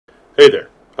Hey there,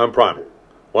 I'm Primal.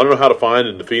 Want to know how to find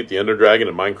and defeat the Ender Dragon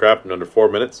in Minecraft in under 4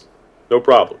 minutes? No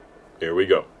problem. Here we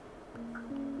go.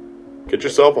 Get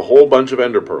yourself a whole bunch of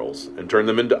Ender Pearls and turn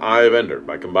them into Eye of Ender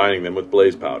by combining them with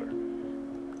Blaze Powder.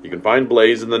 You can find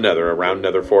Blaze in the Nether around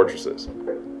Nether fortresses.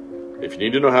 If you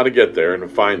need to know how to get there and to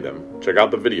find them, check out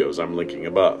the videos I'm linking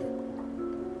above.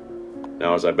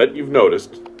 Now, as I bet you've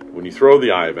noticed, when you throw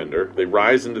the Eye of Ender, they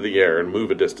rise into the air and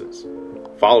move a distance.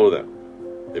 Follow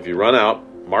them. If you run out,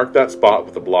 mark that spot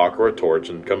with a block or a torch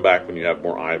and come back when you have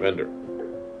more Eye of Ender.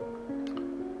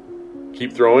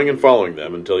 Keep throwing and following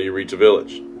them until you reach a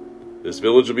village. This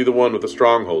village will be the one with the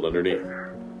stronghold underneath.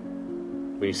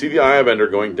 When you see the Eye of Ender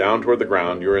going down toward the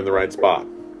ground, you're in the right spot.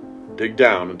 Dig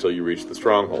down until you reach the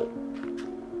stronghold.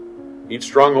 Each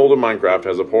stronghold in Minecraft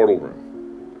has a portal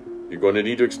room. You're going to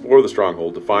need to explore the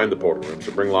stronghold to find the portal room,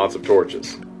 so bring lots of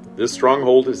torches. This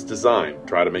stronghold is designed to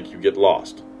try to make you get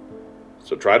lost.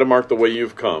 So try to mark the way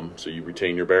you've come so you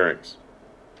retain your bearings.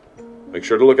 Make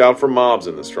sure to look out for mobs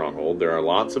in the stronghold. There are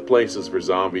lots of places for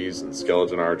zombies and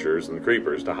skeleton archers and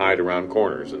creepers to hide around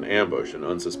corners and ambush an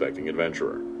unsuspecting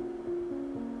adventurer.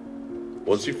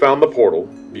 Once you've found the portal,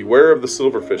 beware of the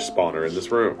silverfish spawner in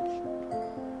this room.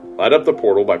 Light up the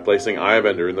portal by placing Eye of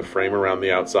Ender in the frame around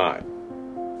the outside.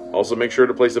 Also make sure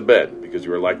to place a bed, because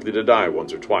you are likely to die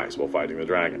once or twice while fighting the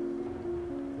dragon.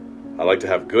 I like to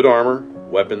have good armor,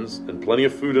 weapons, and plenty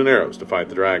of food and arrows to fight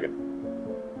the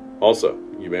dragon. Also,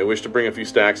 you may wish to bring a few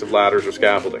stacks of ladders or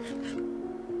scaffolding.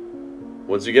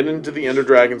 Once you get into the Ender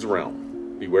Dragon's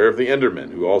realm, beware of the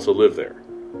Endermen who also live there.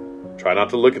 Try not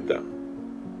to look at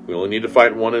them. We only need to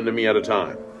fight one enemy at a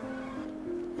time.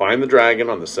 Find the dragon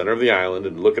on the center of the island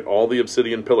and look at all the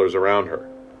obsidian pillars around her.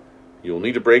 You will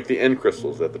need to break the end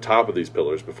crystals at the top of these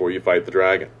pillars before you fight the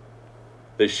dragon.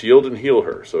 They shield and heal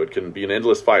her, so it can be an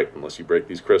endless fight unless you break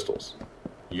these crystals.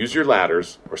 Use your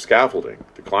ladders, or scaffolding,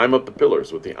 to climb up the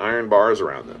pillars with the iron bars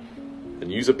around them,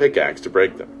 and use a pickaxe to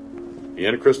break them. The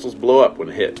end crystals blow up when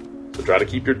hit, so try to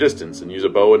keep your distance and use a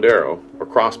bow and arrow, or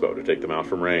crossbow to take them out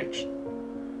from range.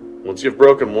 Once you've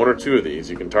broken one or two of these,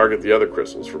 you can target the other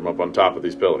crystals from up on top of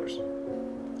these pillars.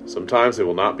 Sometimes they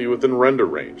will not be within render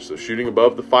range, so shooting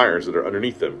above the fires that are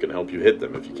underneath them can help you hit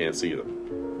them if you can't see them.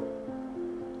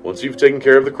 Once you've taken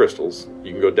care of the crystals,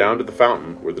 you can go down to the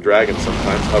fountain where the dragon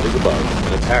sometimes hovers above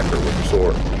and attack her with your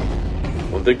sword.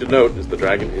 One thing to note is the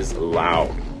dragon is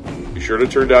loud. Be sure to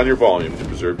turn down your volume to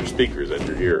preserve your speakers and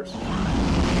your ears.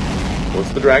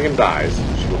 Once the dragon dies,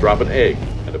 she will drop an egg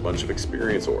and a bunch of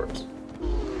experience orbs.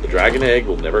 The dragon egg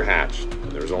will never hatch,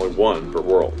 and there is only one per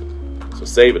world, so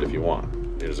save it if you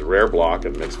want. It is a rare block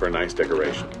and makes for a nice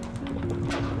decoration.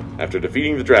 After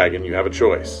defeating the dragon, you have a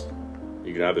choice.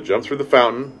 You can either jump through the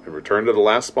fountain and return to the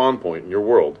last spawn point in your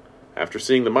world after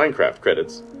seeing the Minecraft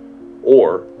credits,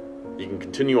 or you can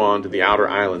continue on to the outer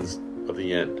islands of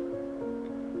the end.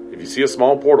 If you see a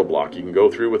small portal block, you can go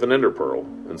through with an ender pearl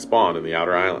and spawn in the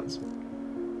outer islands.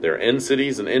 There are end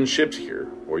cities and end ships here,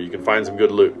 where you can find some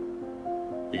good loot.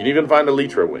 You can even find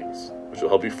elytra wings, which will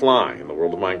help you fly in the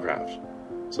world of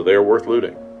Minecraft, so they are worth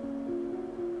looting.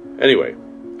 Anyway,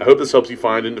 I hope this helps you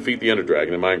find and defeat the Ender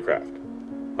Dragon in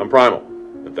Minecraft. I'm Primal,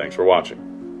 and thanks for watching.